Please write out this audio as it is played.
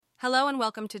Hello and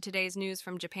welcome to today's news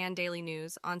from Japan Daily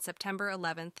News on September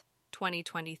 11th,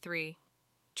 2023.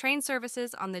 Train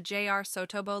services on the JR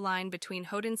Sotobo line between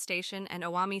Hoden Station and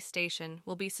Owami Station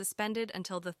will be suspended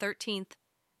until the 13th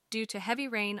due to heavy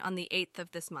rain on the 8th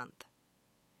of this month.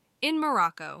 In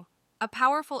Morocco, a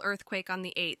powerful earthquake on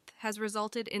the 8th has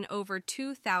resulted in over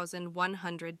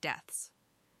 2,100 deaths.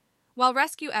 While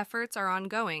rescue efforts are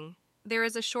ongoing, there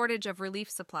is a shortage of relief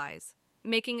supplies,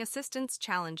 making assistance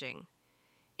challenging.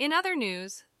 In other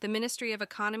news, the Ministry of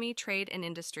Economy, Trade and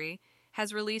Industry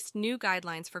has released new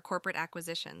guidelines for corporate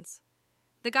acquisitions.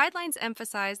 The guidelines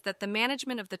emphasize that the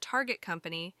management of the target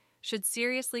company should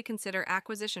seriously consider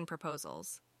acquisition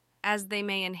proposals, as they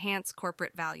may enhance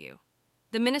corporate value.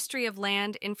 The Ministry of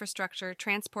Land, Infrastructure,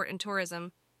 Transport and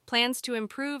Tourism plans to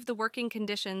improve the working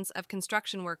conditions of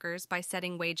construction workers by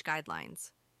setting wage guidelines.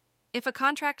 If a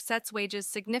contract sets wages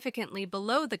significantly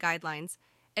below the guidelines,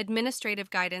 administrative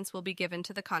guidance will be given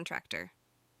to the contractor.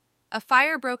 A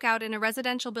fire broke out in a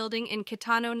residential building in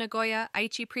Kitano, Nagoya,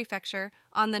 Aichi Prefecture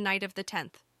on the night of the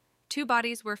 10th. 2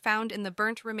 bodies were found in the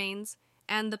burnt remains,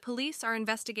 and the police are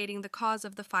investigating the cause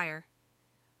of the fire.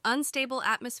 Unstable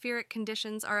atmospheric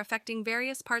conditions are affecting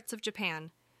various parts of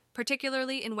Japan,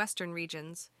 particularly in western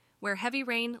regions, where heavy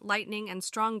rain, lightning, and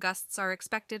strong gusts are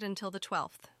expected until the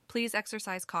 12th. Please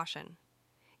exercise caution.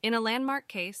 In a landmark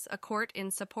case, a court in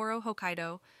Sapporo,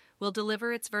 Hokkaido, will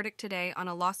deliver its verdict today on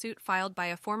a lawsuit filed by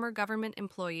a former government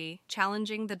employee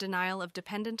challenging the denial of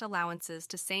dependent allowances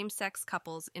to same-sex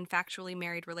couples in factually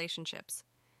married relationships.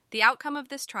 The outcome of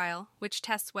this trial, which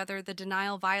tests whether the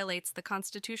denial violates the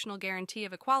constitutional guarantee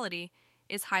of equality,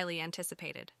 is highly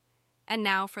anticipated. And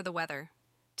now for the weather.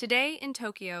 Today in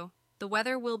Tokyo, the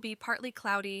weather will be partly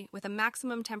cloudy with a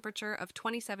maximum temperature of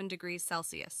 27 degrees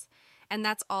Celsius. And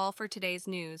that's all for today's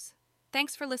news.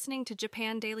 Thanks for listening to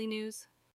Japan Daily News.